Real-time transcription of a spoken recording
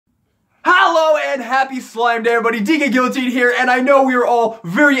and happy Slime Day, everybody. DK Guillotine here, and I know we are all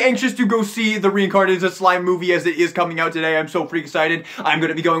very anxious to go see the Reincarnated Slime movie as it is coming out today. I'm so freaking excited. I'm going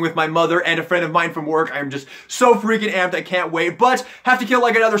to be going with my mother and a friend of mine from work. I'm just so freaking amped. I can't wait, but have to kill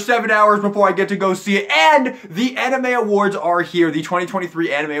like another 7 hours before I get to go see it. And the Anime Awards are here. The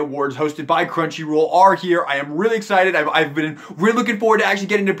 2023 Anime Awards hosted by Crunchyroll are here. I am really excited. I've been really looking forward to actually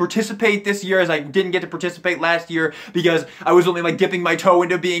getting to participate this year, as I didn't get to participate last year because I was only like dipping my toe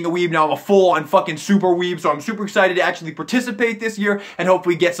into being a weeb. Now I'm a full-on fucking super weeb, so I'm super excited to actually participate this year and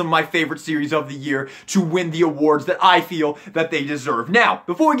hopefully get some of my favorite series of the year to win the awards that I feel that they deserve. Now,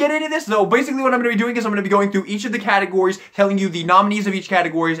 before we get into this though, basically what I'm going to be doing is I'm going to be going through each of the categories, telling you the nominees of each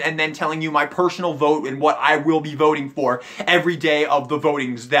categories, and then telling you my personal vote and what I will be voting for every day of the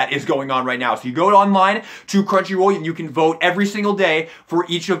votings that is going on right now. So you go online to Crunchyroll and you can vote every single day for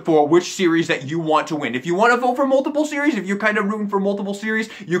which series that you want to win. If you want to vote for multiple series, if you're kind of rooting for multiple series,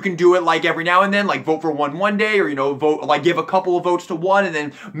 you can do it like every now and then, like vote for one day, or, you know, vote, like give a couple of votes to one and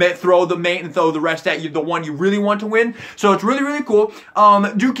then throw the rest at you, the one you really want to win. So it's really, really cool.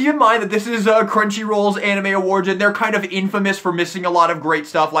 Do keep in mind that this is Crunchyroll's Anime Awards, and they're kind of infamous for missing a lot of great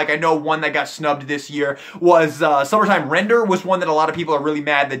stuff. Like, I know one that got snubbed this year was Summertime Render was one that a lot of people are really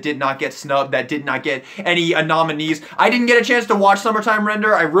mad that did not get snubbed, that did not get any nominees. I didn't get a chance to watch Summertime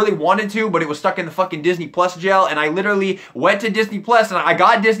Render. I really wanted to, but it was stuck in the fucking Disney Plus jail, and I literally went to Disney Plus, and I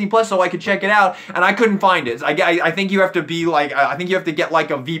got Disney Plus so I could check it out, and I couldn't find it. I think you have to be like, I think you have to get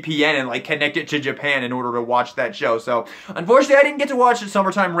like a VPN and like connect it to Japan in order to watch that show. So unfortunately, I didn't get to watch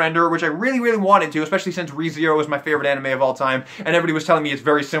Summertime Render, which I really, really wanted to, especially since ReZero is my favorite anime of all time, and everybody was telling me it's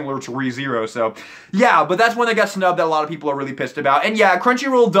very similar to ReZero. So yeah, but that's one that got snubbed that a lot of people are really pissed about. And yeah,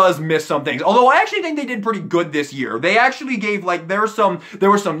 Crunchyroll does miss some things, although I actually think they did pretty good this year. They actually gave, like, there were some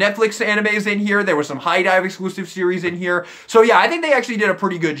Netflix animes in here, there were some High Dive exclusive series in here. So yeah, I think they actually did a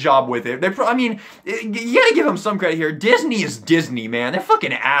pretty good job with it. I mean, you gotta give them some credit here. Disney is Disney, man. They're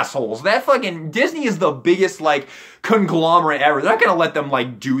fucking assholes. Disney is the biggest, like, conglomerate ever. They're not gonna let them,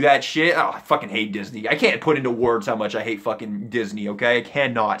 like, do that shit. Oh, I fucking hate Disney. I can't put into words how much I hate fucking Disney, okay? I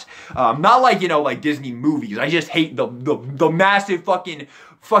cannot. Not like, you know, like Disney movies. I just hate the massive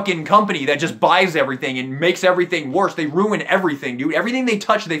fucking company that just buys everything and makes everything worse. They ruin everything, dude. Everything they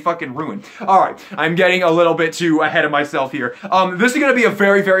touch, they fucking ruin. Alright, I'm getting a little bit too ahead of myself here. This is gonna be a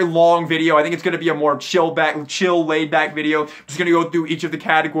very, very long video. I think it's gonna be a more chill, laid back video. I'm just gonna go through each of the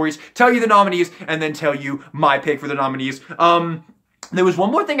categories, tell you the nominees, and then tell you my pick for the nominees. There was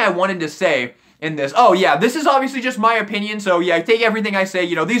one more thing I wanted to say in this. Oh yeah, this is obviously just my opinion, so yeah, take everything I say,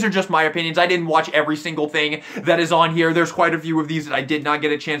 you know, these are just my opinions. I didn't watch every single thing that is on here. There's quite a few of these that I did not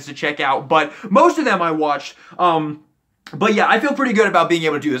get a chance to check out, but most of them I watched. But yeah, I feel pretty good about being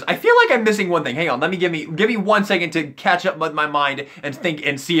able to do this. I feel like I'm missing one thing. Hang on, give me 1 second to catch up with my mind and think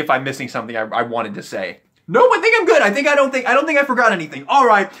and see if I'm missing something I wanted to say. No, I think I'm good. I don't think I forgot anything. All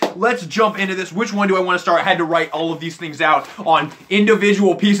right, let's jump into this. Which one do I want to start? I had to write all of these things out on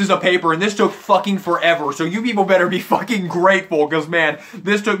individual pieces of paper, and this took fucking forever. So you people better be fucking grateful, because man,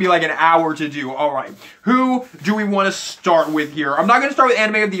 this took me like an hour to do. All right, who do we want to start with here? I'm not going to start with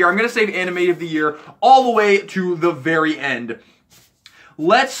Anime of the Year. I'm going to save Anime of the Year all the way to the very end.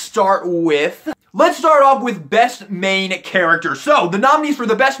 Let's start off with Best Main Character. So, the nominees for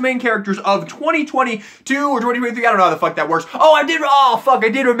the Best Main Characters of 2022 or 2023, I don't know how the fuck that works. Oh, I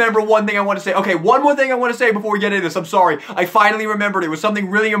did remember one thing I want to say. Okay, one more thing I want to say before we get into this. I'm sorry. I finally remembered. It was something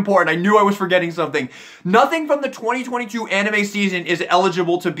really important. I knew I was forgetting something. Nothing from the 2022 anime season is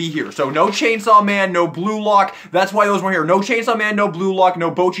eligible to be here. So, no Chainsaw Man, no Blue Lock. That's why those weren't here. No Chainsaw Man, no Blue Lock,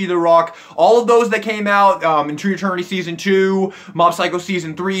 no Bocchi the Rock. All of those that came out in True Eternity Season 2, Mob Psycho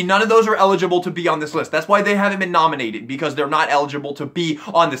Season 3, none of those are eligible to be on this list. That's why they haven't been nominated, because they're not eligible to be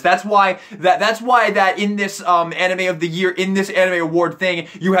on this. That's why that in this Anime of the Year, in this Anime Award thing,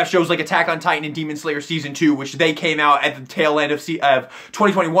 you have shows like Attack on Titan and Demon Slayer Season 2, which they came out at the tail end of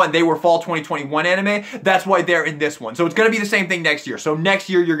 2021. They were fall 2021 anime. That's why they're in this one. So it's gonna be the same thing next year. So next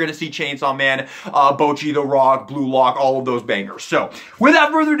year you're gonna see Chainsaw Man, Bocchi the Rock, Blue Lock, all of those bangers. So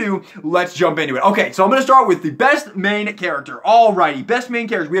without further ado, let's jump into it. Okay, so I'm gonna start with the Best Main Character. Alrighty, Best Main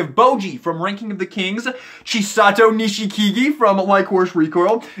Character. We have Bojji from Ranking of the Kings, Chisato Nishikigi from Like Horse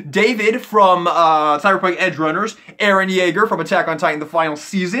Recoil, David from Cyberpunk Edge Runners, Eren Yeager from Attack on Titan the final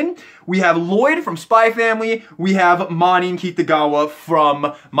season. we have Lloyd from Spy Family, we have Manin Kitagawa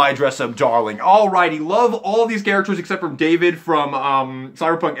from My Dress Up Darling. Alrighty, love all of these characters except for David from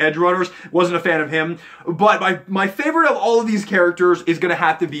Cyberpunk Edge Runners. Wasn't a fan of him. But my favorite of all of these characters is gonna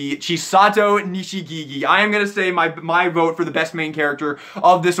have to be Chisato Nishikigi. I am gonna say my vote for the best main character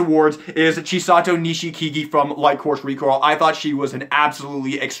of this awards is Chisato Nishikigi from Light Course Recall. I thought she was an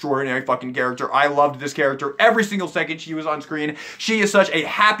absolutely extraordinary fucking character. I loved this character every single second she was on screen. She is such a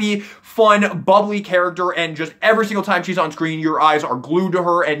happy, fun, bubbly character, and just every single time she's on screen, your eyes are glued to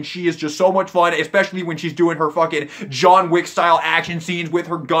her, and she is just so much fun, especially when she's doing her fucking John Wick style action scenes with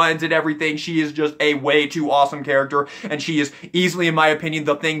her guns and everything. She is just a way too awesome character, and she is easily, in my opinion,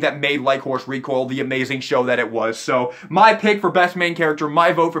 the thing that made Light Horse Recoil the amazing show that it was. So my pick for best main character,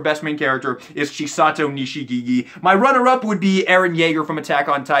 my vote for best main character is Chisato Nishikigi. My runner-up would be Eren Yeager from Attack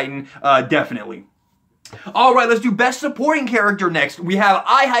on Titan, definitely. Alright, let's do Best Supporting Character next. We have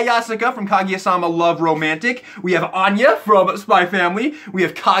Ai Hayasaka from Kaguya-sama Love Romantic. We have Anya from Spy Family. We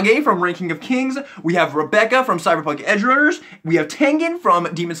have Kage from Ranking of Kings. We have Rebecca from Cyberpunk Edge Runners. We have Tengen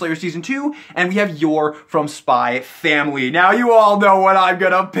from Demon Slayer Season 2. And we have Yor from Spy Family. Now, you all know what I'm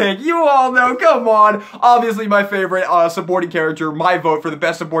gonna pick. You all know, come on. Obviously, my favorite supporting character, my vote for the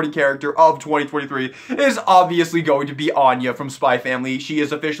Best Supporting Character of 2023 is obviously going to be Anya from Spy Family. She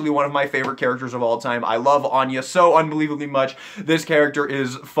is officially one of my favorite characters of all time. I love Anya so unbelievably much. This character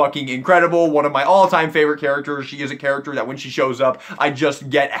is fucking incredible. One of my all-time favorite characters. She is a character that when she shows up, I just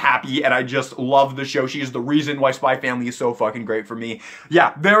get happy and I just love the show. She is the reason why Spy Family is so fucking great for me.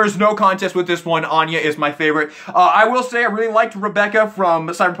 Yeah, there is no contest with this one. Anya is my favorite. I will say I really liked Rebecca from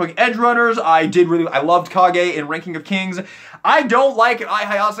Cyberpunk Edge Runners. I loved Kage in Ranking of Kings. I don't like Ai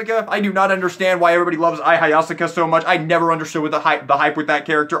Hayasaka. I do not understand why everybody loves Ai Hayasaka so much. I never understood what the hype with that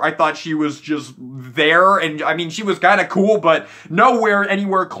character. I thought she was just there, and I mean, she was kind of cool, but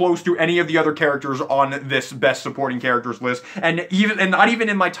anywhere close to any of the other characters on this Best Supporting Characters list, and not even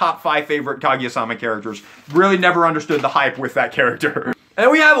in my top 5 favorite Kaguya-sama characters. Really never understood the hype with that character. And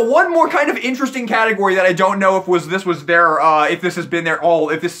we have one more kind of interesting category that I don't know if this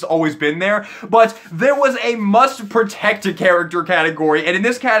has always been there, but there was a must protect a character category, and in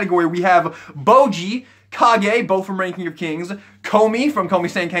this category we have Boji, Kage, both from Ranking of Kings, Komi from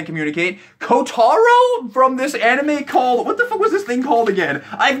Komi-san Can't Communicate, Kotaro from this anime called, what the fuck was this thing called again?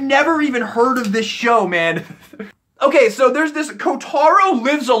 I've never even heard of this show, man. Okay, so there's this Kotaro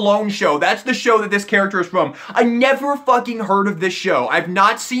Lives Alone show. That's the show that this character is from. I never fucking heard of this show. I've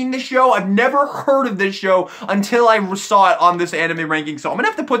not seen the show. I've never heard of this show until I saw it on this anime ranking. So I'm gonna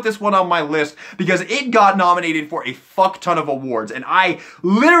have to put this one on my list because it got nominated for a fuck ton of awards, and I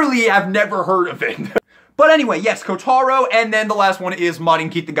literally have never heard of it. But anyway, yes, Kotaro, and then the last one is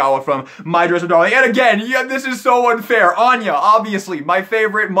Marin Kitagawa from My Dress Up Darling. And again, yeah, this is so unfair. Anya, obviously, my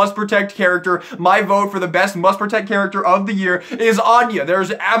favorite must-protect character. My vote for the best must-protect character of the year is Anya.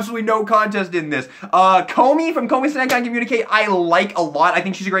 There's absolutely no contest in this. Komi from Komi-san Can't Communicate, I like a lot. I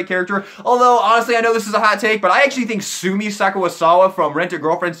think she's a great character. Although, honestly, I know this is a hot take, but I actually think Sumi Sakawasawa from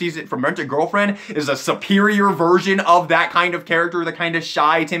Rent-A-Girlfriend is a superior version of that kind of character, the kind of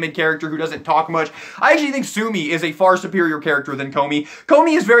shy, timid character who doesn't talk much. I actually think Sumi is a far superior character than Komi.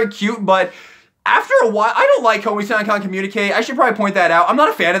 Komi is very cute, but after a while, I don't like Komi-san Can't Communicate. I should probably point that out. I'm not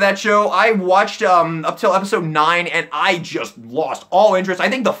a fan of that show. I watched up till episode 9, and I just lost all interest. I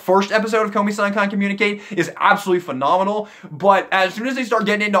think the first episode of Komi-san Can't Communicate is absolutely phenomenal, but as soon as they start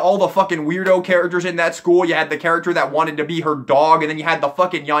getting into all the fucking weirdo characters in that school, you had the character that wanted to be her dog, and then you had the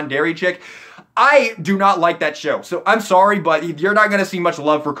fucking yandere chick. I do not like that show, so I'm sorry, but you're not going to see much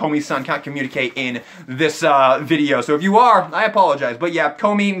love for Komi-san Can't Communicate in this video. So if you are, I apologize. But yeah,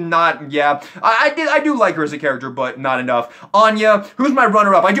 Komi, not, yeah. I do like her as a character, but not enough. Anya, who's my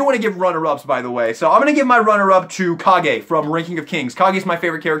runner-up? I do want to give runner-ups, by the way. So I'm going to give my runner-up to Kage from Ranking of Kings. Kage's my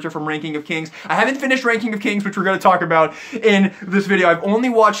favorite character from Ranking of Kings. I haven't finished Ranking of Kings, which we're going to talk about in this video. I've only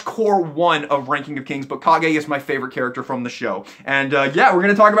watched Core 1 of Ranking of Kings, but Kage is my favorite character from the show. And yeah, we're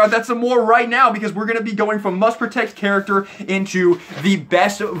going to talk about that some more right now, because we're going to be going from must protect character into the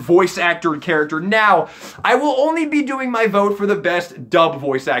best voice actor character. Now, I will only be doing my vote for the best dub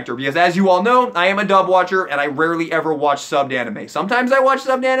voice actor, because as you all know, I am a dub watcher and I rarely ever watch subbed anime. Sometimes I watch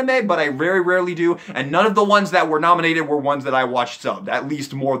subbed anime, but I very rarely do, and none of the ones that were nominated were ones that I watched subbed, at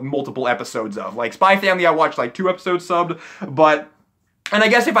least multiple episodes of. Like Spy Family, I watched like 2 episodes subbed, but And I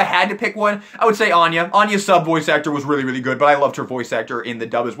guess if I had to pick one, I would say Anya. Anya's sub voice actor was really, really good, but I loved her voice actor in the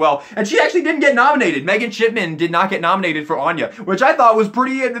dub as well. And she actually didn't get nominated. Megan Chipman did not get nominated for Anya, which I thought was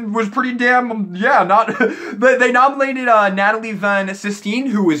pretty damn, yeah, not, but they nominated Natalie Van Sistine,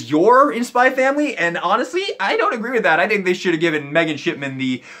 who is Yor in Spy Family, and honestly, I don't agree with that. I think they should have given Megan Chipman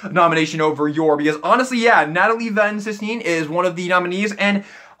the nomination over Yor, because honestly, yeah, Natalie Van Sistine is one of the nominees, and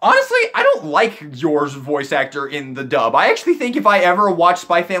honestly, I don't like Yor's voice actor in the dub. I actually think if I ever watch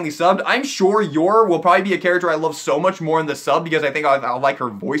Spy Family subbed, I'm sure Yor will probably be a character I love so much more in the sub because I think I'll like her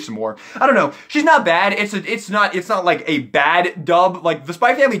voice more. I don't know. She's not bad. It's not like a bad dub. Like, the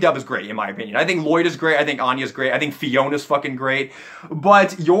Spy Family dub is great, in my opinion. I think Lloyd is great. I think Anya's great. I think Fiona's fucking great.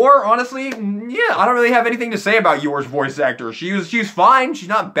 But Yor, honestly, yeah, I don't really have anything to say about Yor's voice actor. She's fine. She's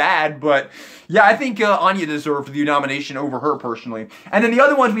not bad, but yeah, I think Anya deserved the nomination over her personally. And then the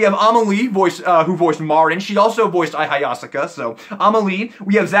other ones, we have Amelie, who voiced Martin. She also voiced Ai Hayasaka, so Amelie.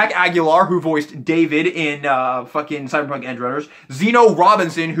 We have Zach Aguilar, who voiced David in fucking Cyberpunk Edgerunners. Zeno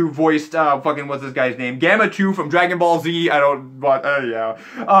Robinson, who voiced fucking, what's this guy's name? Gamma 2 from Dragon Ball Z. I don't, but, yeah.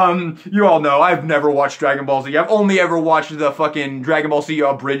 You all know, I've never watched Dragon Ball Z. I've only ever watched the fucking Dragon Ball Z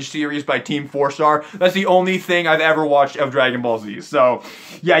Abridged series by Team 4-Star. That's the only thing I've ever watched of Dragon Ball Z. So,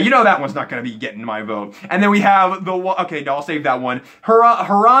 yeah, you know that one's not gonna be getting my vote. And then we have the one, okay, no, I'll save that one.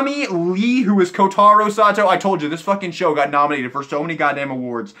 Harami Lee, who is Kotaro Sato. I told you, this fucking show got nominated for so many goddamn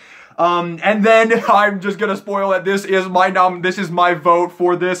awards. And then I'm just gonna spoil that this is my vote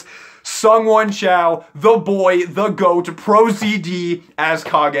for this. Sungwon Chao, the boy, the GOAT, Pro ZD as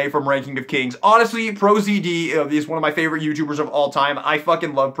Kage from Ranking of Kings. Honestly, Pro ZD is one of my favorite YouTubers of all time. I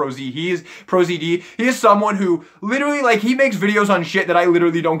fucking love Pro ZD. He is someone who literally, like, he makes videos on shit that I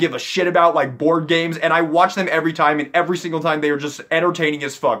literally don't give a shit about, like board games, and I watch them every time, and every single time they are just entertaining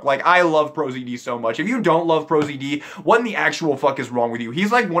as fuck. Like, I love Pro ZD so much. If you don't love Pro ZD, what in the actual fuck is wrong with you?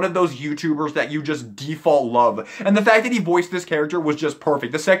 He's like one of those YouTubers that you just default love. And the fact that he voiced this character was just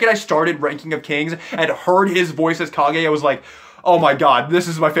perfect. The second I started Ranking of Kings and heard his voice as Kage, I was like, oh my god, this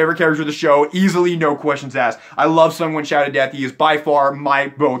is my favorite character of the show. Easily, no questions asked. I love Sungwon Chao to death. He is by far my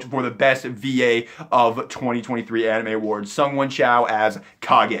vote for the best VA of 2023 Anime Awards. Sungwon Chao as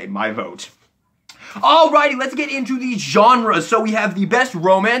Kage, my vote. Alrighty, let's get into the genres. So we have the best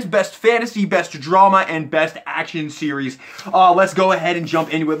romance, best fantasy, best drama, and best action series. Let's go ahead and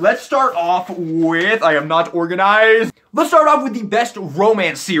jump into it. Let's start off with, I am not organized. Let's start off with the best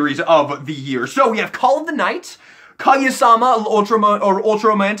romance series of the year. So we have Call of the Night, Kaguya-sama Ultra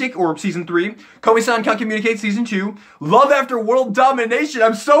Romantic, or Season 3, Komi-san Can't Communicate Season 2, Love After World Domination.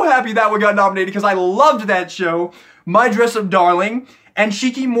 I'm so happy that one got nominated because I loved that show. My Dress Up Darling, and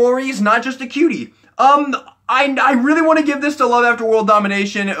Shikimori's Not Just a Cutie. I really want to give this to Love After World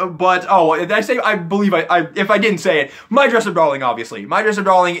Domination, but, I believe if I didn't say it, My Dress Up Darling, obviously. My Dress Up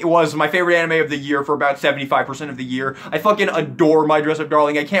Darling was my favorite anime of the year for about 75% of the year. I fucking adore My Dress Up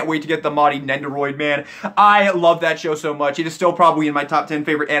Darling. I can't wait to get the Madi Nendoroid, man. I love that show so much. It is still probably in my top 10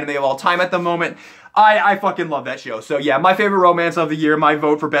 favorite anime of all time at the moment. I fucking love that show. So yeah, my favorite romance of the year, my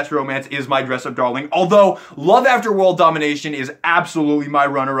vote for best romance is My Dress Up Darling. Although Love After World Domination is absolutely my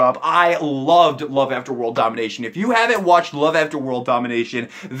runner-up. I loved Love After World Domination. If you haven't watched Love After World Domination,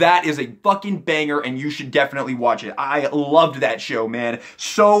 that is a fucking banger and you should definitely watch it. I loved that show, man.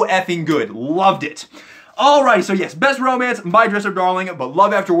 So effing good. Loved it. Alright, so yes, best romance, My Dress Up Darling, but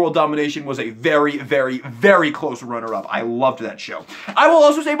Love After World Domination was a very, very, very close runner-up. I loved that show. I will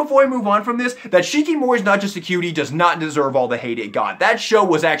also say before I move on from this, that Shikimori's Not Just a Cutie does not deserve all the hate it got. That show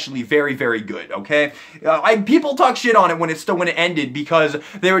was actually very, very good, okay? People talk shit on it when it ended because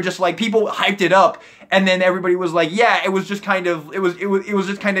they were just like, people hyped it up, and then everybody was like, yeah, it was just kind of, it was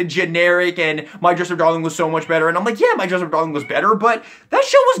just kind of generic, and My Dress Up Darling was so much better, and I'm like, yeah, My Dress Up Darling was better, but that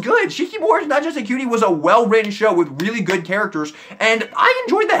show was good. Shikimori's Not Just a Cutie was a well-written show with really good characters, and I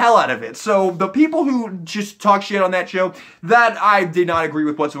enjoyed the hell out of it. So the people who just talk shit on that show, that I did not agree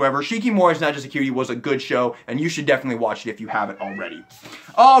with whatsoever. Shikimori's Not Just a Cutie was a good show, and you should definitely watch it if you haven't already.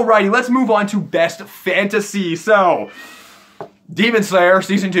 Alrighty, let's move on to Best Fantasy. So, Demon Slayer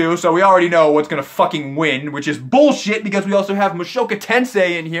Season 2, so we already know what's gonna fucking win, which is bullshit because we also have Mushoku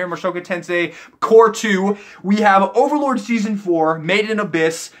Tensei in here, Mushoku Tensei Core 2. We have Overlord Season 4, Made in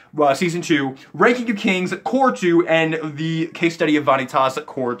Abyss Season 2, Ranking of Kings Core 2, and the Case Study of Vanitas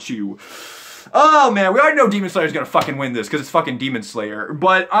Core 2. Oh man, we already know Demon Slayer's gonna fucking win this because it's fucking Demon Slayer.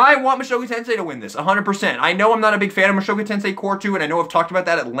 But I want Mushoku Tensei to win this, 100%. I know I'm not a big fan of Mushoku Tensei Core 2, and I know I've talked about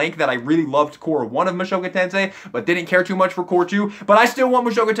that at length, that I really loved Core 1 of Mushoku Tensei, but didn't care too much for Core 2. But I still want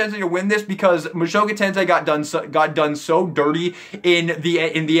Mushoku Tensei to win this because Mushoku Tensei got done so dirty in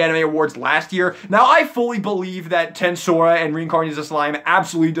the Anime Awards last year. Now, I fully believe that Tensora and Reincarnated as Slime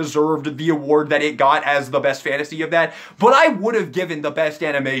absolutely deserved the award that it got as the best fantasy of that, but I would have given the best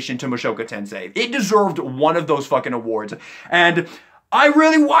animation to Mushoku Tensei. It deserved one of those fucking awards. And I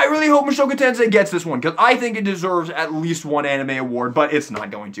really hope Mushoku Tensei gets this one, because I think it deserves at least one anime award, but it's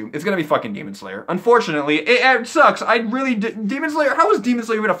not going to. It's gonna be fucking Demon Slayer. Unfortunately, it sucks. Demon Slayer, how is Demon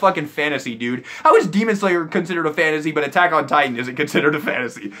Slayer even a fucking fantasy, dude? How is Demon Slayer considered a fantasy, but Attack on Titan isn't considered a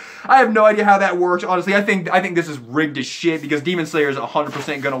fantasy? I have no idea how that works. Honestly, I think this is rigged as shit, because Demon Slayer is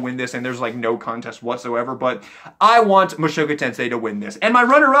 100% gonna win this, and there's like no contest whatsoever, but I want Mushoku Tensei to win this. And my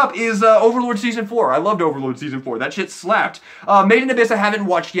runner-up is Overlord Season 4. I loved Overlord Season 4. That shit slapped. Made in Abyss I haven't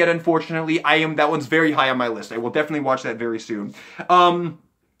watched yet, unfortunately. That one's very high on my list. I will definitely watch that very soon. And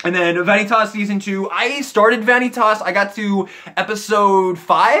then Vanitas Season 2. I started Vanitas. I got to episode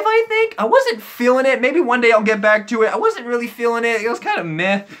 5, I think. I wasn't feeling it. Maybe one day I'll get back to it. I wasn't really feeling it. It was kind of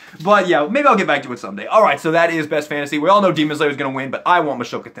meh. But yeah, maybe I'll get back to it someday. Alright, so that is Best Fantasy. We all know Demon Slayer is going to win, but I want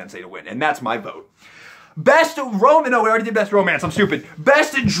Mushoku Tensei to win, and that's my vote. Best Romance. No, we already did Best Romance. I'm stupid.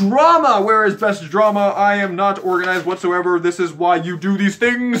 Best Drama. Where is Best Drama? I am not organized whatsoever. This is why you do these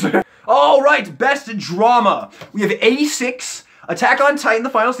things. All right, Best Drama. We have 86, Attack on Titan, the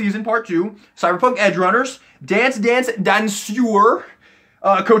final season, part 2, Cyberpunk Edge Runners, Dance Dance Danseur,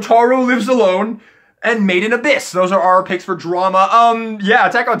 Kotaro Lives Alone, and Made in Abyss. Those are our picks for drama. Yeah,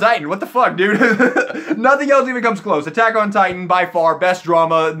 Attack on Titan. What the fuck, dude? Nothing else even comes close. Attack on Titan, by far, best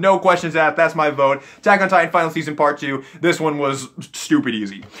drama. No questions asked. That's my vote. Attack on Titan, final season, part 2. This one was stupid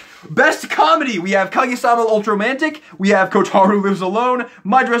easy. Best comedy. We have Kaguya-sama Ultraromantic. We have Kotaro Lives Alone,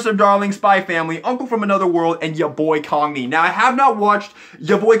 My Dress Up Darling, Spy Family, Uncle from Another World, and Ya Boy Kongming. Now, I have not watched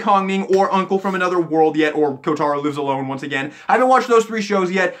Ya Boy Kongming or Uncle from Another World yet, or Kotaro Lives Alone once again. I haven't watched those 3 shows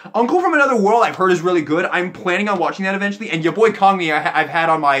yet. Uncle from Another World, I've heard is really good. I'm planning on watching that eventually. And Ya Boy Kongming, I've had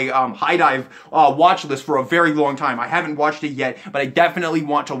on my High Dive watch list for a very long time. I haven't watched it yet, but I definitely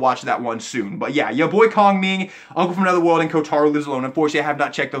want to watch that one soon. But yeah, Ya Boy Kongming, Uncle from Another World, and Kotaro Lives Alone. Unfortunately, I have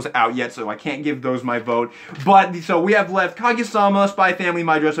not checked those out yet, so I can't give those my vote. But, so we have left Kaguya-sama, Spy Family,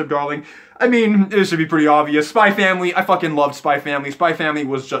 My Dress Up Darling. I mean, this should be pretty obvious. Spy Family, I fucking loved Spy Family. Spy Family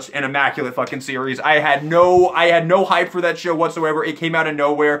was just an immaculate fucking series. I had no hype for that show whatsoever. It came out of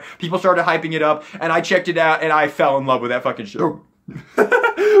nowhere. People started hyping it up, and I checked it out, and I fell in love with that fucking show.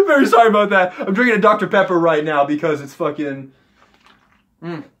 Very sorry about that. I'm drinking a Dr. Pepper right now because it's fucking...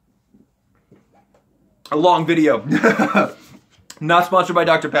 a long video. Not sponsored by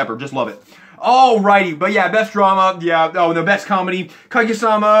Dr. Pepper, just love it. Alrighty, but yeah, best drama, yeah, oh, the best comedy,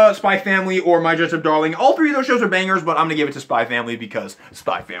 Kaguya-sama, Spy Family, or My Dress Up Darling. All 3 of those shows are bangers, but I'm gonna give it to Spy Family because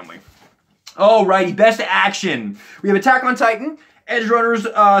Spy Family. Alrighty, best action. We have Attack on Titan, Edge Runners,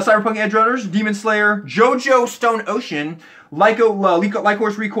 Cyberpunk Edge Runners, Demon Slayer, JoJo Stone Ocean,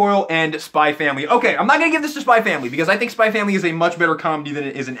 Lycoris Recoil, and Spy Family. Okay, I'm not gonna give this to Spy Family because I think Spy Family is a much better comedy than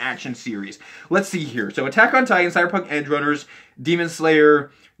it is an action series. Let's see here. So Attack on Titan, Cyberpunk Edge Runners, Demon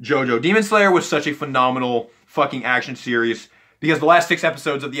Slayer, JoJo. Demon Slayer was such a phenomenal fucking action series because the last 6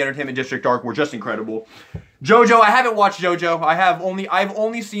 episodes of the Entertainment District arc were just incredible. JoJo, I haven't watched JoJo. I've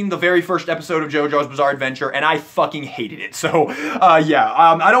only seen the very first episode of JoJo's Bizarre Adventure, and I fucking hated it. So, yeah,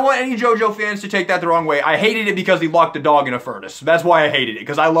 I don't want any JoJo fans to take that the wrong way. I hated it because he locked a dog in a furnace. That's why I hated it,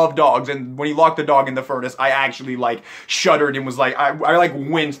 because I love dogs, and when he locked the dog in the furnace, I actually, like, shuddered and was like, I like,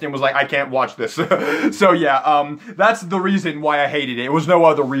 winced and was like, I can't watch this. So, yeah, that's the reason why I hated it. It was no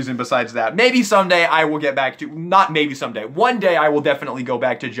other reason besides that. Maybe someday I will get back to, not maybe someday, one day I will definitely go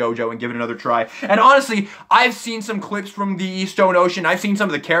back to JoJo and give it another try. And honestly, I've seen some clips from the Stone Ocean. I've seen some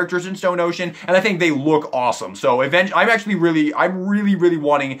of the characters in Stone Ocean, and I think they look awesome. So I'm really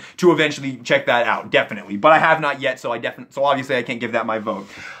wanting to eventually check that out, definitely. But I have not yet, so obviously I can't give that my vote.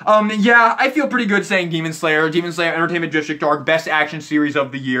 Yeah, I feel pretty good saying Demon Slayer. Demon Slayer Entertainment District arc, best action series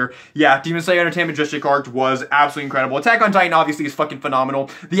of the year. Yeah, Demon Slayer Entertainment District arc was absolutely incredible. Attack on Titan obviously is fucking phenomenal.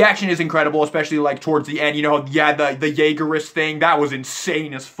 The action is incredible, especially like towards the end. You know, yeah, the Jaegerist thing, that was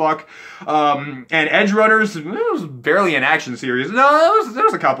insane as fuck. And Edge Runners, it was barely an action series. No, there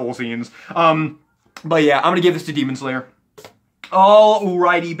was a couple of scenes. But yeah, I'm gonna give this to Demon Slayer.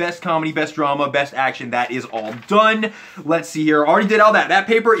 Alrighty, best comedy, best drama, best action, that is all done. Let's see here, already did all that. That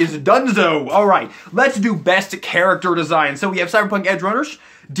paper is donezo. Alright, let's do best character design. So we have Cyberpunk Edge Runners,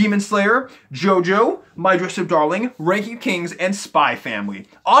 Demon Slayer, JoJo, My Dress Up Darling, Ranking of Kings, and Spy Family.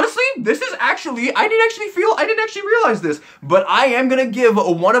 Honestly, this is actually, I didn't actually realize this, but I am gonna give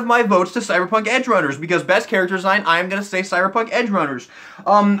one of my votes to Cyberpunk Edgerunners, because best character design, I am gonna say Cyberpunk Edgerunners.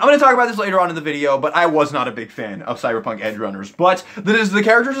 I'm gonna talk about this later on in the video, but I was not a big fan of Cyberpunk Edgerunners, but the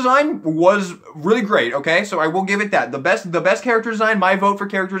character design was really great, okay? So I will give it that. The best character design, my vote for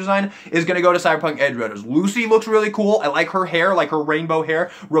character design is gonna go to Cyberpunk Edgerunners. Lucy looks really cool. I like her hair, like her rainbow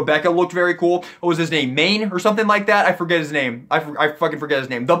hair. Rebecca looked very cool. What was his name? Maine or something like that? I forget his name. I fucking forget his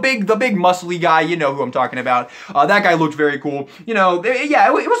name. The big muscly guy, you know who I'm talking about. That guy looked very cool. You know, yeah,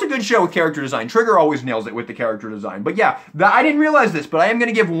 it was a good show with character design. Trigger always nails it with the character design. But yeah, I didn't realize this, but I am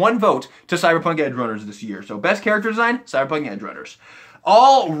gonna give one vote to Cyberpunk Edgerunners this year. So best character design, Cyberpunk Edgerunners.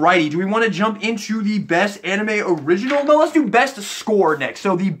 Alrighty, do we want to jump into the best anime original? No, let's do best score next.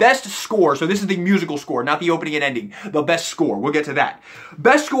 So the best score, so this is the musical score, not the opening and ending. The best score, we'll get to that.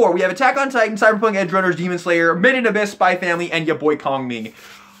 Best score, we have Attack on Titan, Cyberpunk Edgerunners, Demon Slayer, Mid and Abyss, Spy Family, and your boy Kong Ming.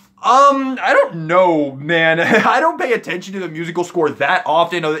 I don't know, man. I don't pay attention to the musical score that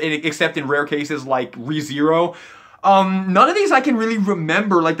often, except in rare cases like ReZero. None of these I can really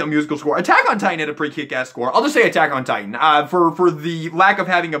remember, like, the musical score. Attack on Titan had a pretty kick-ass score. I'll just say Attack on Titan. For the lack of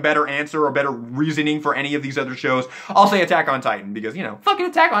having a better answer or better reasoning for any of these other shows, I'll say Attack on Titan, because, you know, fucking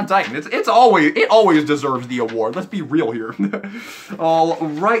Attack on Titan. It always deserves the award. Let's be real here.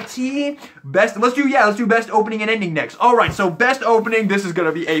 Alrighty. Let's do best opening and ending next. Alright, so best opening, this is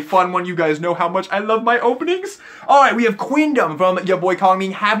gonna be a fun one. You guys know how much I love my openings. Alright, we have Queendom from your boy Kong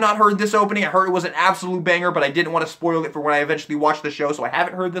Ming. Have not heard this opening. I heard it was an absolute banger, but I didn't want to spoil it for when I eventually watch the show, so I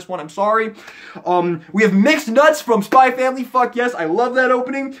haven't heard this one, I'm sorry. We have Mixed Nuts from Spy Family, fuck yes, I love that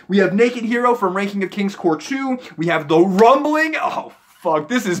opening. We have Naked Hero from Ranking of Kings Core 2. We have The Rumbling, oh fuck,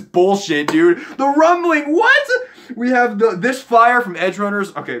 this is bullshit, dude. The Rumbling, what? We have This Fire from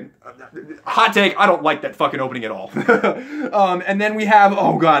Edgerunners, okay, hot take, I don't like that fucking opening at all. And then we have,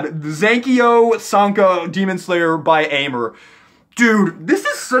 oh god, Zankyo Sanka Demon Slayer by Aimer. Dude, this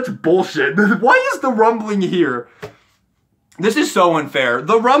is such bullshit. Why is The Rumbling here? This is so unfair.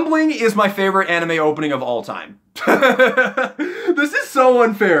 The Rumbling is my favorite anime opening of all time. This is so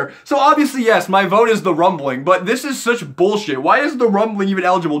unfair. So obviously, yes, my vote is The Rumbling, but this is such bullshit. Why is The Rumbling even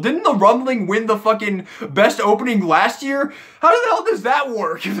eligible? Didn't The Rumbling win the fucking best opening last year? How the hell does that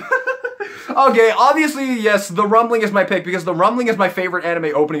work? Okay, obviously, yes, The Rumbling is my pick because The Rumbling is my favorite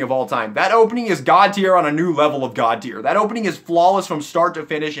anime opening of all time. That opening is god tier on a new level of god tier. That opening is flawless from start to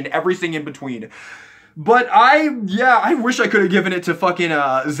finish and everything in between. But I wish I could have given it to fucking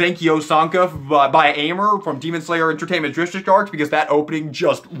Zankyo Sanka by Aimer from Demon Slayer Entertainment District Arcs because that opening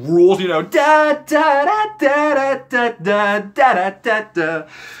just rules, you know. Da da da da da da da da da.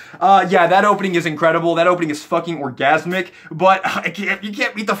 Yeah, that opening is incredible. That opening is fucking orgasmic. But you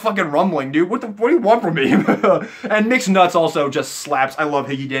can't beat the fucking Rumbling, dude. What do you want from me? And Mixed Nuts also just slaps. I love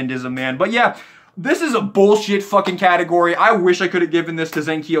Higgy Dandism, man. But yeah. This is a bullshit fucking category. I wish I could have given this to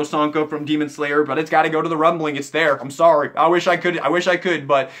Zankyo Sanka from Demon Slayer, but it's got to go to The Rumbling. It's there. I'm sorry. I wish I could,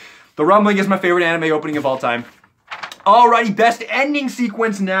 but The Rumbling is my favorite anime opening of all time. Alrighty, best ending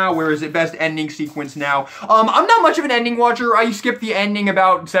sequence now. Where is it? Best ending sequence now. I'm not much of an ending watcher. I skip the ending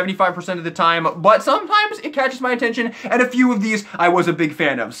about 75% of the time, but sometimes it catches my attention, and a few of these I was a big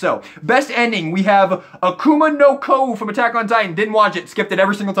fan of. So, best ending, we have Akuma no Ko from Attack on Titan. Didn't watch it, skipped it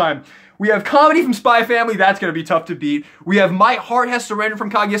every single time. We have Comedy from Spy Family, that's gonna be tough to beat. We have My Heart Has Surrendered from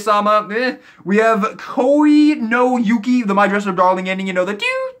Kaguya-sama, eh. We have Koi no Yuki, the My Dress Up Darling ending, you know, the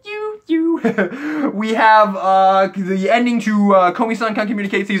do. We have the ending to Komi-san Can't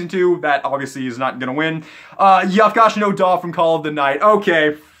Communicate Season 2, that obviously is not gonna win. Yafgash no Da from Call of the Night,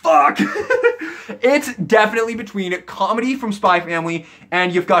 okay, fuck. It's definitely between Comedy from Spy Family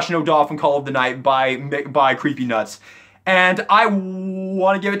and Yafgash no Da from Call of the Night by Creepy Nuts. And I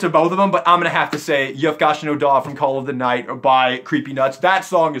want to give it to both of them, but I'm going to have to say Yafgash no Da from Call of the Night by Creepy Nuts. That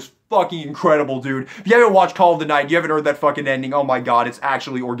song is fucking incredible, dude. If you haven't watched Call of the Night, you haven't heard that fucking ending, oh my god, it's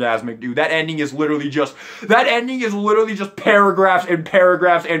actually orgasmic, dude. That ending is literally just paragraphs and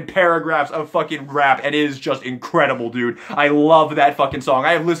paragraphs and paragraphs of fucking rap, and it is just incredible, dude. I love that fucking song.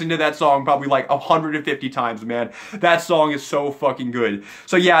 I have listened to that song probably like 150 times, man. That song is so fucking good.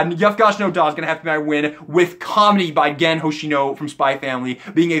 So yeah, Yafgash no Da is gonna have to be my win, with Comedy by Gen Hoshino from Spy Family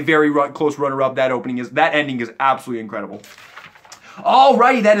being a very close runner-up. That ending is absolutely incredible.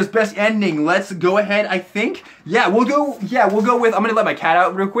 Alrighty, that is best ending. Let's go ahead, I think. Yeah, we'll go with, I'm gonna let my cat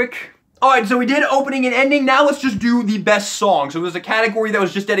out real quick. Alright, so we did opening and ending. Now let's just do the best song. So there's a category that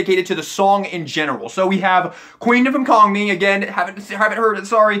was just dedicated to the song in general. So we have Queen from Kong Me. Again, haven't heard it,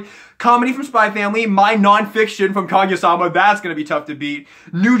 sorry. Comedy from Spy Family. My Nonfiction from Kaguya-sama. That's gonna be tough to beat.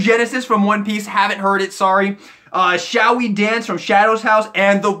 New Genesis from One Piece. Haven't heard it, sorry. Shall We Dance from Shadow's House.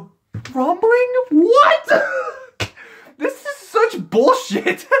 And The Rumbling? What? This is such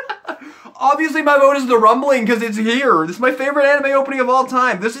bullshit. Obviously, my vote is The Rumbling because it's here. This is my favorite anime opening of all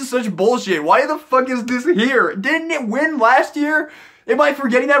time. This is such bullshit. Why the fuck is this here? Didn't it win last year? Am I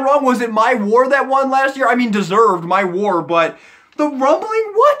forgetting that wrong? Was it My War that won last year? I mean, deserved My War, but The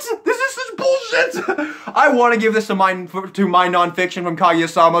Rumbling? What? This is such bullshit. I want to give this to my Nonfiction from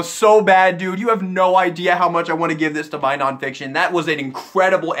Kaguya-sama so bad, dude. You have no idea how much I want to give this to My Nonfiction. That was an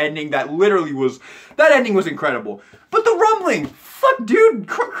incredible ending. That literally was, that ending was incredible. But The Rumbling, fuck, dude,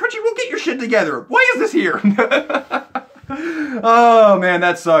 Crunchyroll, get your shit together. Why is this here? Oh, man,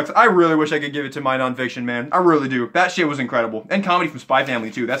 that sucks. I really wish I could give it to My Nonfiction, man. I really do. That shit was incredible. And Comedy from Spy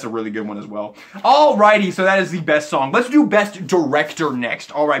Family, too. That's a really good one as well. Alrighty, so that is the best song. Let's do Best Director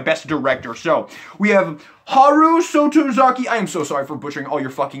next. Alright, Best Director. So, we have Haru Sotozaki. I am so sorry for butchering all your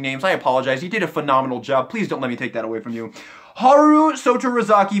fucking names. I apologize. You did a phenomenal job. Please don't let me take that away from you. Haru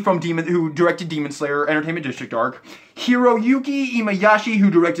Sotorizaki from who directed Demon Slayer Entertainment District Arc. Hiroyuki Imayashi, who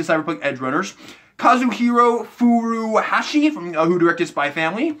directed Cyberpunk Edge Runners. Kazuhiro Furuhashi, who directed Spy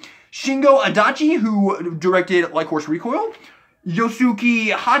Family. Shingo Adachi, who directed Like Horse Recoil.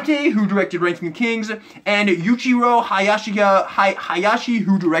 Yosuke Hate, who directed Ranking of Kings. And Yuichiro Hayashi,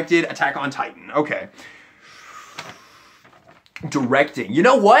 who directed Attack on Titan. Okay. Directing. You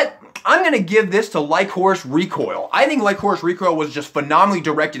know what? I'm gonna give this to Like Horse Recoil. I think Like Horse Recoil was just phenomenally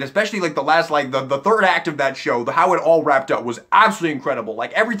directed, especially like the last, like the third act of that show, how it all wrapped up was absolutely incredible.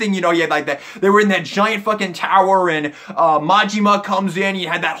 Like everything, you know, you had like that, they were in that giant fucking tower and Majima comes in, you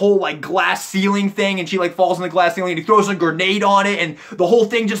had that whole like glass ceiling thing and she like falls in the glass ceiling and he throws a grenade on it and the whole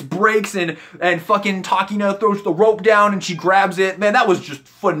thing just breaks and fucking Takina throws the rope down and she grabs it. Man, that was just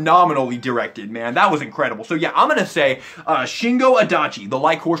phenomenally directed, man. That was incredible. So yeah, I'm gonna say Shingo Adachi, the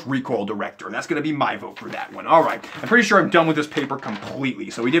Like Horse Recoil director. That's gonna be my vote for that one. All right, I'm pretty sure I'm done with this paper completely.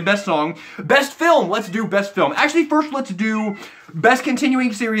 So we did best song, best film. Let's do best film. Actually, first let's do best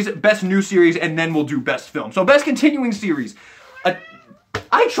continuing series, best new series, and then we'll do best film. So best continuing series.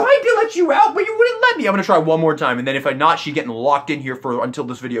 I tried to let you out, but you wouldn't let me. I'm gonna try one more time, and then if I'm not, she's getting locked in here for until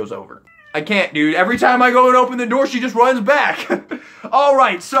this video's over. I can't, dude. Every time I go and open the door, she just runs back.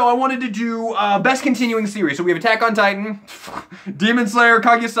 Alright, so I wanted to do best continuing series. So we have Attack on Titan, Demon Slayer,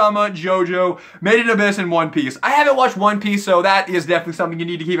 Kaguya-sama, JoJo, Made in Abyss, and One Piece. I haven't watched One Piece, so that is definitely something you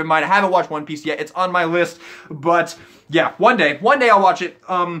need to keep in mind. I haven't watched One Piece yet. It's on my list, but yeah, one day I'll watch it.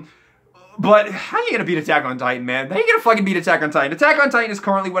 But how are you gonna beat Attack on Titan, man? How are you gonna fucking beat Attack on Titan? Attack on Titan is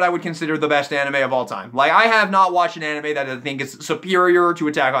currently what I would consider the best anime of all time. Like, I have not watched an anime that I think is superior to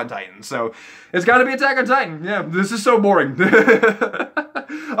Attack on Titan. So, it's gotta be Attack on Titan. Yeah, this is so boring.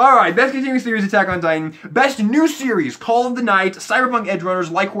 Alright, best continuing series, Attack on Titan. Best new series, Call of the Night, Cyberpunk Edge Runners,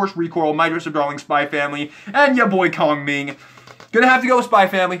 Like Horse Recoil, My Dress Up Darling, Spy Family, and ya boy Kong Ming. Gonna have to go with Spy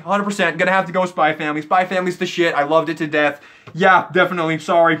Family, 100%. Gonna have to go with Spy Family. Spy Family's the shit. I loved it to death. Yeah, definitely.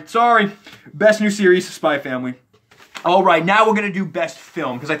 Sorry. Best new series, Spy Family. Alright, now we're gonna do best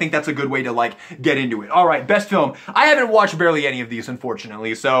film, because I think that's a good way to, like, get into it. Alright, best film. I haven't watched barely any of these,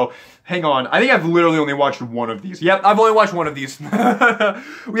 unfortunately, so hang on. I think I've literally only watched one of these. Yep, I've only watched one of these.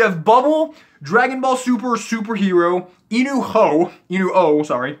 We have Bubble, Dragon Ball Super Superhero, Inu-Oh,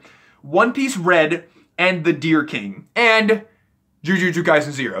 sorry, One Piece Red, and The Deer King. And Jujutsu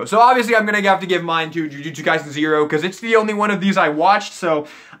Kaisen 0. So obviously I'm gonna have to give mine to Jujutsu Kaisen 0 because it's the only one of these I watched, so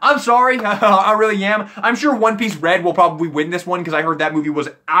I'm sorry, I really am. I'm sure One Piece Red will probably win this one because I heard that movie was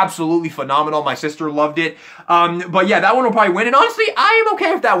absolutely phenomenal. My sister loved it. But yeah, that one will probably win. And honestly, I am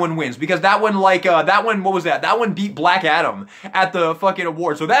okay if that one wins because that one, like, what was that? That one beat Black Adam at the fucking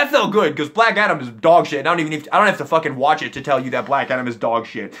award. So that felt good because Black Adam is dog shit. I don't have to fucking watch it to tell you that Black Adam is dog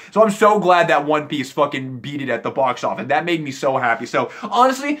shit. So I'm so glad that One Piece fucking beat it at the box office. That made me so happy. So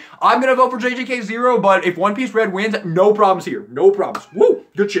honestly, I'm gonna vote for JJK 0, but if One Piece Red wins, no problems here. No problems. Woo!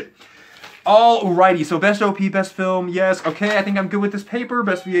 Good shit. Alrighty, so best OP, best film, yes. Okay, I think I'm good with this paper.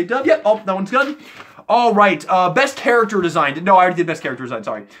 Best VA dub, yep. Oh, that one's done. Alright, best character design. No, I already did best character design,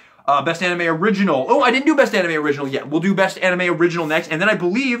 sorry. Best anime original. Oh, I didn't do best anime original yet. We'll do best anime original next, and then I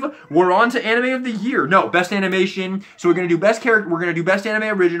believe we're on to anime of the year. No, best animation. So we're gonna do best character, we're gonna do best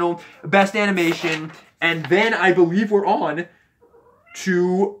anime original, best animation, and then I believe we're on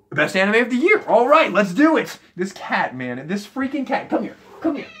to best anime of the year. All right, let's do it. This cat, man, this freaking cat. Come here,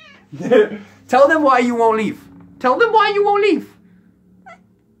 come here. Tell them why you won't leave. Tell them why you won't leave.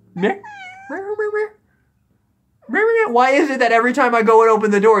 Why is it that every time I go and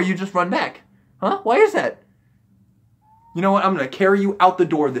open the door, you just run back? Huh? Why is that? You know what? I'm gonna carry you out the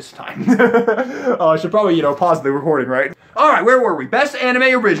door this time. I should probably, pause the recording, right? All right, where were we? Best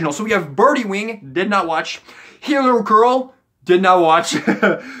anime original. So we have Birdie Wing, did not watch. Healer Girl, did not watch.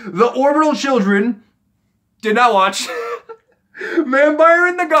 The Orbital Children, did not watch. Vampire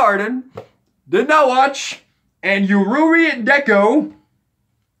in the Garden, did not watch. And Yururi Deco,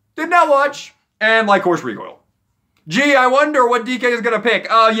 did not watch. And Like Horse Recoil. Gee, I wonder what DK is gonna pick.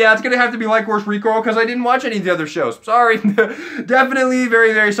 Oh yeah, it's gonna have to be Like Horse Recoil because I didn't watch any of the other shows. Sorry. Definitely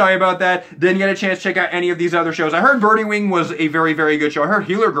very, very sorry about that. Didn't get a chance to check out any of these other shows. I heard Birdie Wing was a very, very good show. I heard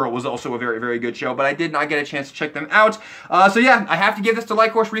Healer Girl was also a very, very good show, but I did not get a chance to check them out. So yeah, I have to give this to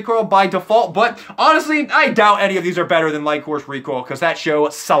Like Horse Recoil by default, but honestly, I doubt any of these are better than Like Horse Recoil because that show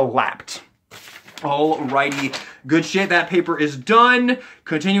slapped. Alrighty, good shit. That paper is done.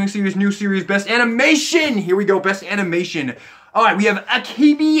 Continuing series, new series, best animation. Here we go, best animation. All right, we have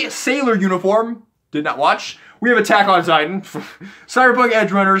Akibi Sailor Uniform. Did not watch. We have Attack on Titan, Cyberpunk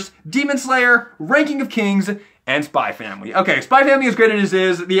Edge Runners, Demon Slayer, Ranking of Kings, and Spy Family. Okay, Spy Family is great as it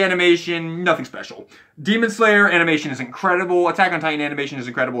is. The animation, nothing special. Demon Slayer animation is incredible. Attack on Titan animation is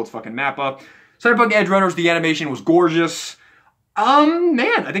incredible. It's fucking Mappa. Cyberpunk Edge Runners, the animation was gorgeous.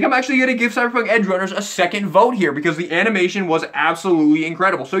 Man, I think I'm actually gonna give Cyberpunk Edge Runners a second vote here because the animation was absolutely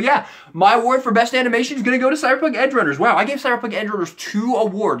incredible. So yeah, my award for best animation is gonna go to Cyberpunk Edge Runners. Wow, I gave Cyberpunk Edge Runners 2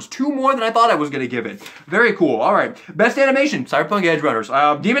 awards, 2 more than I thought I was gonna give it. Very cool. All right, best animation, Cyberpunk Edge Runners.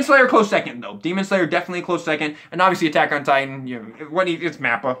 Demon Slayer close second though. Demon Slayer definitely close second, and obviously Attack on Titan. It's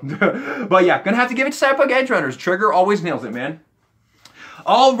Mappa. But yeah, gonna have to give it to Cyberpunk Edge Runners. Trigger always nails it, man.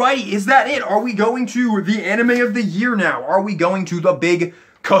 Alrighty, is that it? Are we going to the anime of the year now? Are we going to the big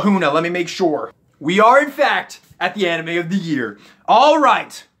kahuna? Let me make sure. We are, in fact, at the anime of the year.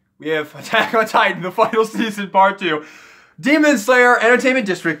 Alright, we have Attack on Titan, the final season, part 2. Demon Slayer, Entertainment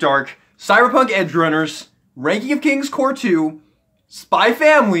District Arc, Cyberpunk Edge Runners, Ranking of Kings Core 2, Spy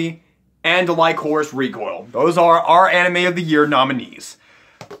Family, and Like Horse Recoil. Those are our anime of the year nominees.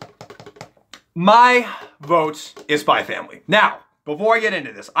 My vote is Spy Family. Now, before I get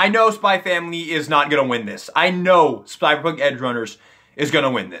into this, I know Spy Family is not going to win this. I know Cyberpunk Edge Runners is going to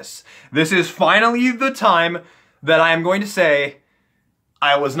win this. This is finally the time that I am going to say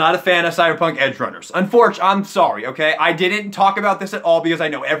I was not a fan of Cyberpunk Edge Runners. Unfortunately, I'm sorry, okay? I didn't talk about this at all because I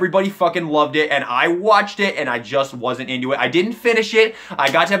know everybody fucking loved it and I watched it and I just wasn't into it. I didn't finish it.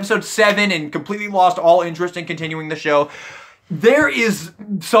 I got to episode 7 and completely lost all interest in continuing the show. There is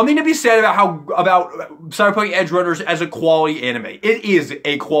something to be said about Cyberpunk Edge Runners as a quality anime. It is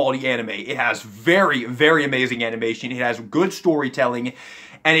a quality anime. It has very, very amazing animation. It has good storytelling.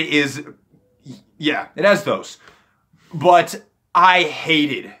 And it is, yeah, it has those. But I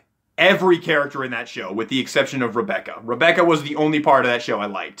hated every character in that show with the exception of Rebecca. Rebecca was the only part of that show I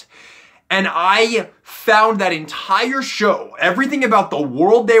liked. And I found that entire show, everything about the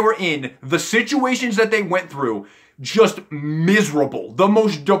world they were in, the situations that they went through, just miserable. The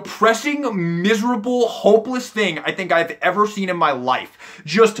most depressing, miserable, hopeless thing I think I've ever seen in my life.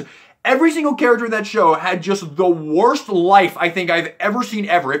 Just every single character in that show had just the worst life I think I've ever seen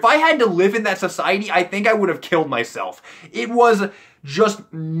ever. If I had to live in that society, I think I would have killed myself. It was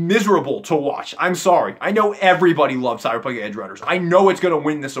just miserable to watch. I'm sorry. I know everybody loves Cyberpunk Edge Runners. I know it's going to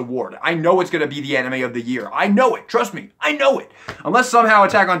win this award. I know it's going to be the anime of the year. I know it. Trust me. I know it. Unless somehow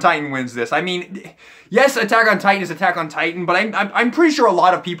Attack on Titan wins this. I mean, yes, Attack on Titan is Attack on Titan, but I'm pretty sure a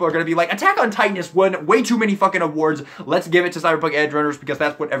lot of people are going to be like, Attack on Titan has won way too many fucking awards. Let's give it to Cyberpunk Edge Runners because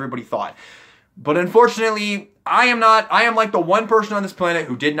that's what everybody thought. But unfortunately, I am like the one person on this planet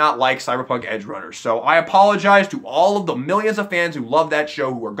who did not like Cyberpunk Edge Runners. So I apologize to all of the millions of fans who love that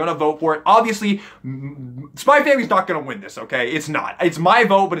show who are going to vote for it. Obviously, Spy Family's not going to win this, okay? It's not. It's my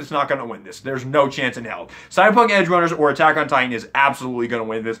vote, but it's not going to win this. There's no chance in hell. Cyberpunk Edge Runners or Attack on Titan is absolutely going to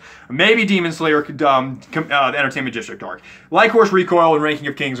win this. Maybe Demon Slayer, Entertainment District Arc. Like Horse Recoil and Ranking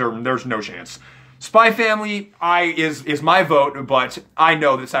of Kings, there's no chance. Spy Family is my vote, but I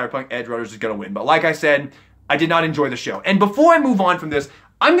know that Cyberpunk Edge Runners is going to win. But like I said, I did not enjoy the show. And before I move on from this,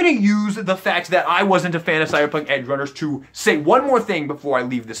 I'm going to use the fact that I wasn't a fan of Cyberpunk Edge Runners to say one more thing before I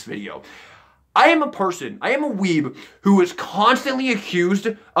leave this video. I am a weeb who is constantly accused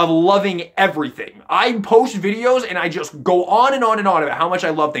of loving everything. I post videos and I just go on and on and on about how much I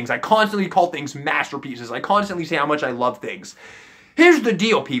love things. I constantly call things masterpieces. I constantly say how much I love things. Here's the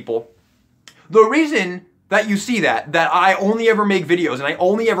deal, people. The reason that you see that I only ever make videos and I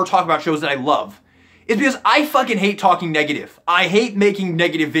only ever talk about shows that I love is because I fucking hate talking negative. I hate making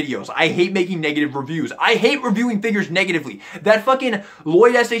negative videos. I hate making negative reviews. I hate reviewing figures negatively. That fucking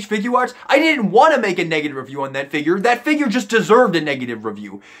Lloyd S.H. Figure Arts, I didn't want to make a negative review on that figure. That figure just deserved a negative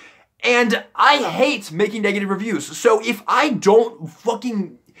review. And I hate making negative reviews. So if I don't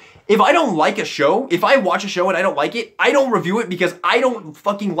like a show, if I watch a show and I don't like it, I don't review it because I don't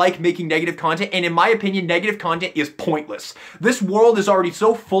fucking like making negative content, and in my opinion, negative content is pointless. This world is already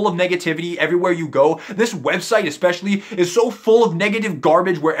so full of negativity everywhere you go. This website especially is so full of negative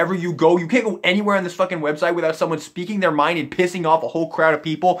garbage wherever you go. You can't go anywhere on this fucking website without someone speaking their mind and pissing off a whole crowd of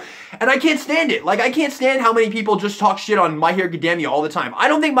people, and I can't stand it. Like, I can't stand how many people just talk shit on My Hero Academia all the time. I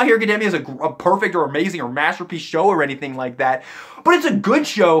don't think My Hero Academia is a perfect or amazing or masterpiece show or anything like that, but it's a good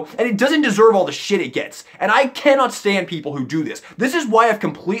show, and it doesn't deserve all the shit it gets. And I cannot stand people who do this. This is why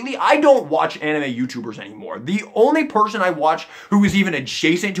I don't watch anime YouTubers anymore. The only person I watch who is even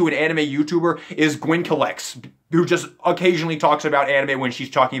adjacent to an anime YouTuber is Gwen Collects, who just occasionally talks about anime when she's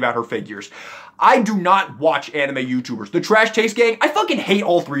talking about her figures. I do not watch anime YouTubers. The Trash Taste Gang, I fucking hate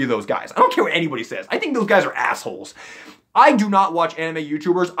all three of those guys. I don't care what anybody says. I think those guys are assholes. I do not watch anime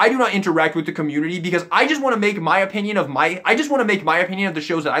YouTubers. I do not interact with the community because I just want to make my opinion of the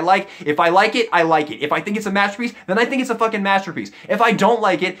shows that I like. If I like it, I like it. If I think it's a masterpiece, then I think it's a fucking masterpiece. If I don't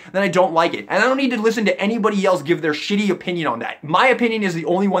like it, then I don't like it. And I don't need to listen to anybody else give their shitty opinion on that. My opinion is the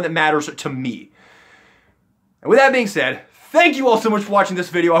only one that matters to me. And with that being said, thank you all so much for watching this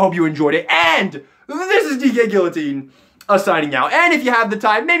video. I hope you enjoyed it. And this is DK Guillotine signing out. And if you have the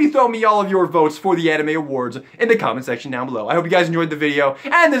time, maybe throw me all of your votes for the anime awards in the comment section down below. I hope you guys enjoyed the video.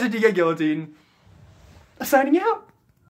 And this is DK Guillotine signing out.